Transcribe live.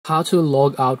How to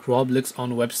log out Roblox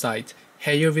on website.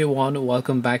 Hey everyone,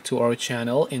 welcome back to our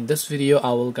channel. In this video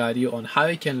I will guide you on how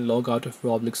you can log out of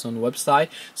Roblox on website,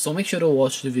 so make sure to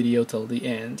watch the video till the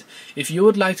end. If you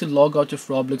would like to log out of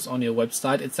Roblox on your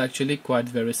website, it's actually quite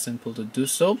very simple to do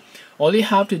so. All you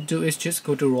have to do is just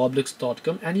go to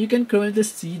roblox.com, and you can currently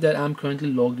see that I'm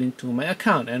currently logged into my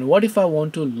account. And what if I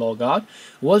want to log out?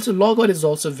 Well, to log out is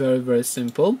also very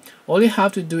simple. All you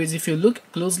have to do is, if you look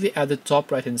closely at the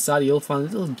top right hand side, you'll find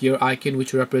a little gear icon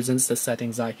which represents the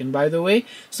settings icon, by the way.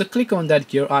 So click on that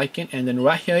gear icon, and then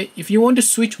right here, if you want to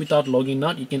switch without logging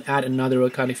out, you can add another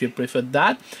account if you prefer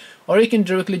that, or you can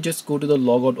directly just go to the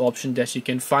logout option that you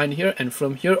can find here, and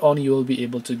from here on you will be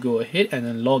able to go ahead and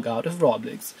then log out of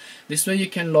Roblox. This way you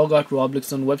can log out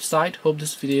Roblox on website. Hope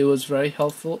this video was very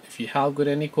helpful. If you have got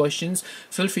any questions,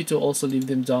 feel free to also leave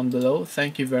them down below.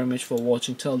 Thank you very much for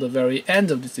watching till the very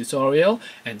end of this tutorial,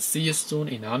 and see you soon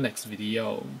in our next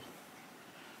video.